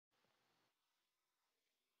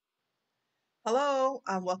Hello,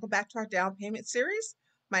 welcome back to our down payment series.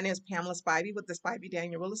 My name is Pamela Spivey with the Spivey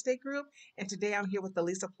Daniel Real Estate Group, and today I'm here with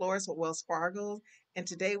Lisa Flores with Wells Fargo. And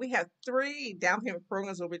today we have three down payment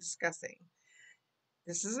programs we'll be discussing.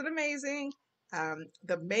 This is an amazing.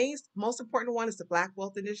 Most important one is the Black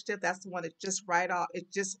Wealth Initiative. That's the one that just right off.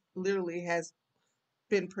 It just literally has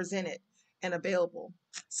been presented and available.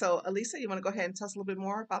 So, Elisa, you want to go ahead and tell us a little bit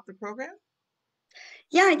more about the program?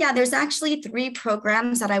 Yeah. There's actually three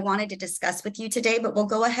programs that I wanted to discuss with you today, but we'll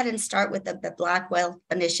go ahead and start with the Black Wealth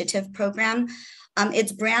Initiative program.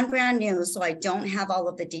 It's brand new, so I don't have all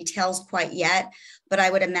of the details quite yet, but I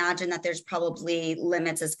would imagine that there's probably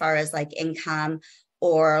limits as far as like income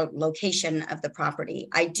or location of the property.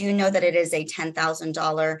 I do know that it is a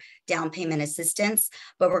 $10,000 down payment assistance,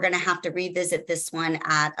 but we're going to have to revisit this one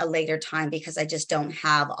at a later time because I just don't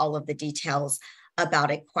have all of the details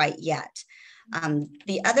about it quite yet.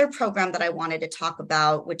 The other program that I wanted to talk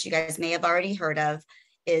about, which you guys may have already heard of,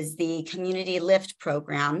 is the Community Lift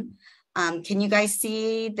program. Can you guys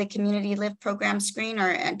see the Community Lift program screen,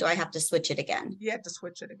 or do I have to switch it again? You have to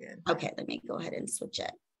switch it again. Okay, let me go ahead and switch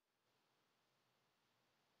it.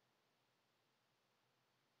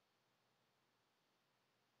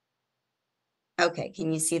 Okay,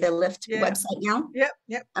 can you see the Lyft website now?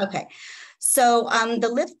 Yep. Okay, so the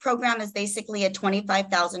Lyft program is basically a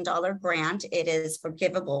 $25,000 grant. It is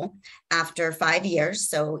forgivable after 5 years.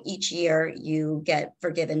 So each year you get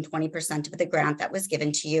forgiven 20% of the grant that was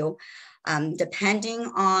given to you.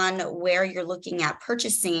 Depending on where you're looking at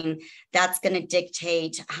purchasing, that's going to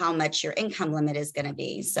dictate how much your income limit is going to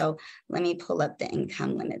be. So let me pull up the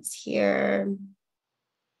income limits here.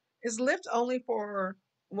 Is Lyft only for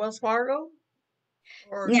Wells Fargo?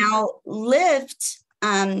 Now, Lyft,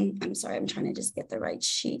 I'm sorry, I'm trying to just get the right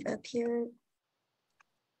sheet up here.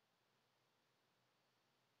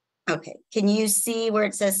 Okay, can you see where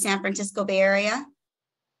it says San Francisco Bay Area?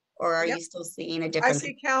 Or are you still seeing a different? I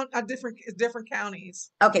see different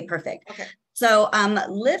counties. Okay, perfect. Okay. So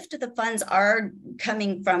Lyft, the funds are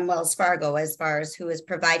coming from Wells Fargo as far as who is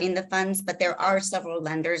providing the funds, but there are several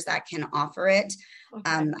lenders that can offer it. Okay.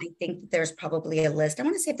 I think there's probably a list. I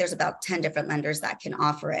want to say if there's about 10 different lenders that can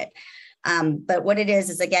offer it. But what it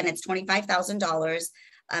is again, it's $25,000.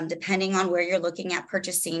 Depending on where you're looking at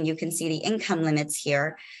purchasing, you can see the income limits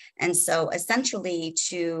here. And so essentially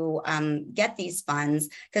to get these funds,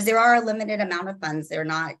 because there are a limited amount of funds, they're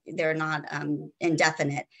not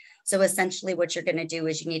indefinite. So essentially what you're going to do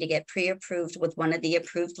is you need to get pre-approved with one of the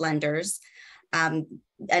approved lenders. And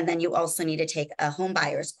then you also need to take a home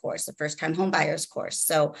buyer's course, a first-time home buyer's course.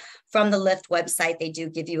 So from the Lyft website, they do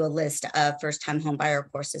give you a list of first-time home buyer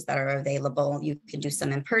courses that are available. You can do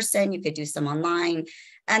some in person, you could do some online,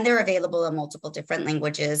 and they're available in multiple different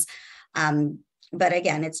languages. But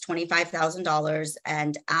again, it's $25,000.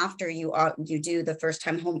 And after you do the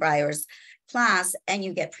first-time home buyers class and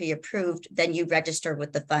you get pre-approved, then you register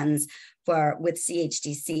with the funds with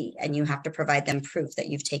CHDC, and you have to provide them proof that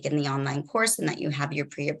you've taken the online course and that you have your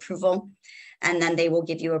pre-approval. And then they will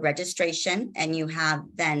give you a registration, and you have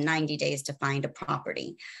then 90 days to find a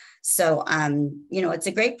property. So, it's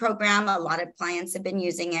a great program. A lot of clients have been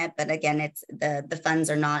using it, but again, it's the funds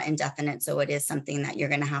are not indefinite. So it is something that you're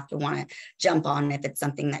going to want to jump on if it's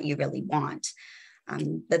something that you really want.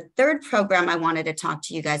 The third program I wanted to talk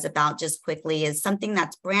to you guys about just quickly is something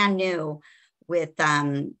that's brand new with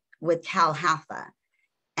CalHAFA.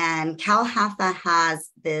 And CalHAFA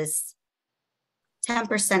has this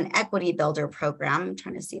 10% equity builder program. I'm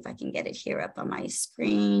trying to see if I can get it here up on my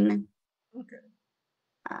screen. Okay.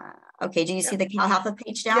 Okay, do you see the CalHAFA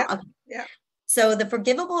page now? Yeah. Okay. Yeah. So the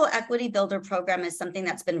Forgivable Equity Builder program is something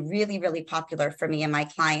that's been really, really popular for me and my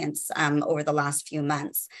clients over the last few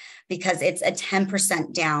months because it's a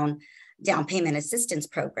 10% down payment assistance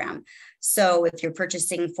program. So if you're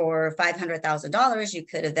purchasing for $500,000, you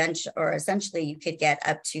could essentially you could get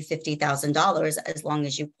up to $50,000 as long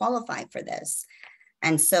as you qualify for this.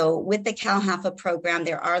 And so with the CalHAFA program,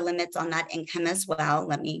 there are limits on that income as well.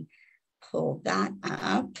 Let me pull that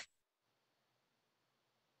up.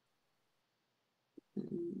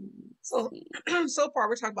 So far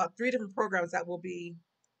we're talking about three different programs that will be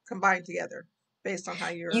combined together based on how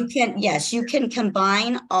you're. You can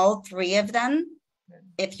combine all three of them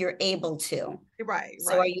if you're able to. Right.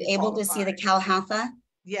 So are you able to see the CalHAFA?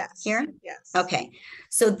 Yes. Here? Yes. Okay.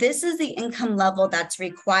 So this is the income level that's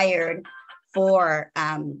required for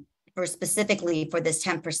specifically for this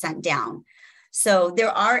 10% down. So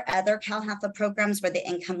there are other CalHAFA programs where the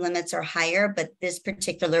income limits are higher, but this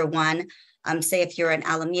particular one, say if you're in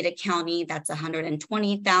Alameda County, that's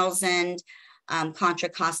 $120,000. Contra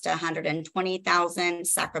Costa, 120,000.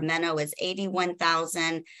 Sacramento is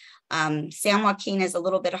 81,000. San Joaquin is a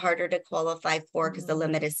little bit harder to qualify for because the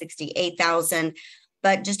limit is 68,000.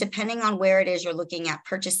 But just depending on where it is you're looking at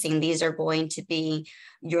purchasing, these are going to be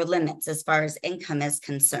your limits as far as income is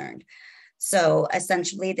concerned. So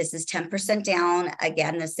essentially, this is 10% down.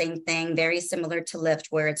 Again, the same thing, very similar to Lyft,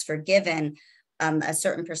 where it's forgiven a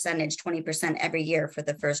certain percentage, 20% every year for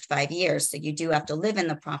the first 5 years. So you do have to live in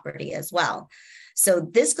the property as well. So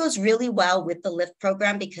this goes really well with the Lyft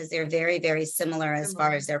program because they're very, very similar as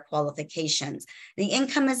far as their qualifications. The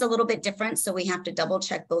income is a little bit different, so we have to double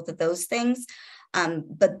check both of those things.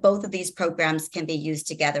 But both of these programs can be used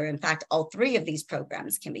together. In fact, all three of these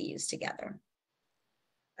programs can be used together.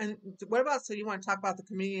 And what about, so you want to talk about the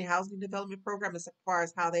community housing development program as far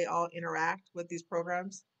as how they all interact with these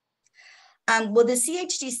programs? Well, the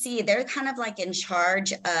CHDC, they're kind of like in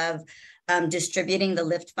charge of distributing the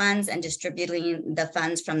Lyft funds and distributing the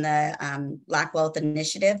funds from the Black Wealth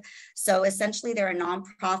Initiative. So essentially, they're a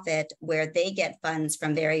nonprofit where they get funds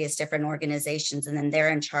from various different organizations, and then they're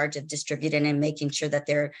in charge of distributing and making sure that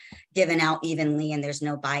they're given out evenly and there's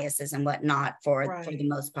no biases and whatnot for the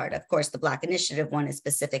most part. Of course, the Black Initiative one is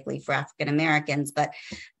specifically for African Americans, but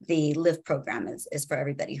the Lyft program is for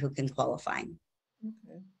everybody who can qualify.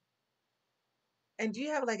 Okay. And do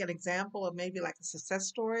you have like an example of maybe like a success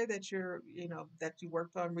story that that you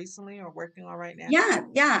worked on recently or working on right now? Yeah,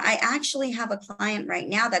 I actually have a client right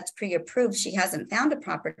now that's pre-approved. She hasn't found a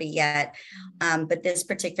property yet, but this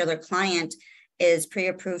particular client is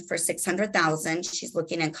pre-approved for 600,000. She's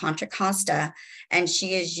looking at Contra Costa, and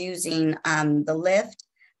she is using the Lyft,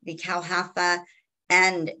 the CalHAFA,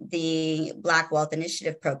 and the Black Wealth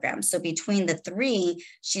Initiative program. So between the three,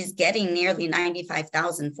 she's getting nearly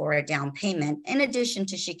 95,000 for a down payment. In addition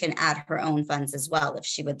to, she can add her own funds as well if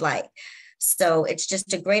she would like. So it's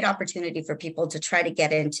just a great opportunity for people to try to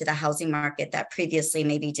get into the housing market that previously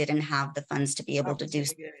maybe didn't have the funds to be able to do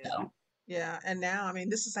so. Yeah, and now I mean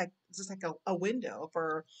this is like a window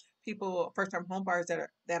for people, first time home buyers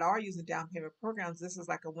that are using down payment programs. This is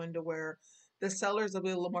like a window where the sellers will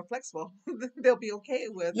be a little more flexible. They'll be okay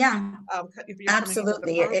with Yeah, if you're coming in with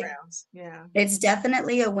the absolutely. programs. Yeah. It's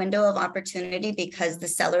definitely a window of opportunity because the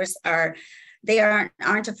sellers they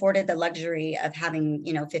aren't afforded the luxury of having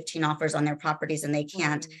 15 offers on their properties, and they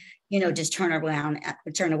can't just turn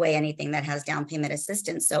away anything that has down payment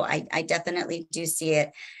assistance. So I definitely do see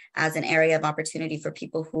it as an area of opportunity for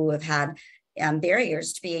people who have had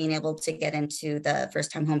barriers to being able to get into the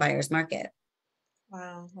first time home buyers market.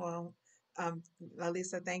 Wow. Well, um,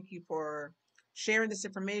 Lisa, thank you for sharing this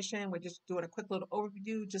information. We're just doing a quick little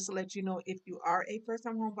overview just to let you know if you are a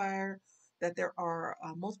first-time home buyer, that there are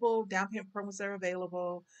multiple down payment programs that are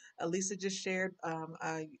available. Lisa just shared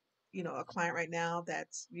a client right now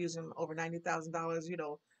that's using over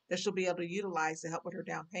 $90,000, that she'll be able to utilize to help with her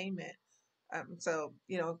down payment. So,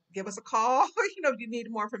 give us a call, if you need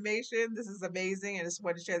more information. This is amazing, and I just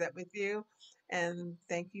wanted to share that with you. And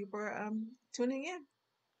thank you for tuning in.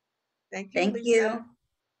 Thank you, Thank Lisa. you.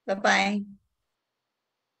 Bye-bye.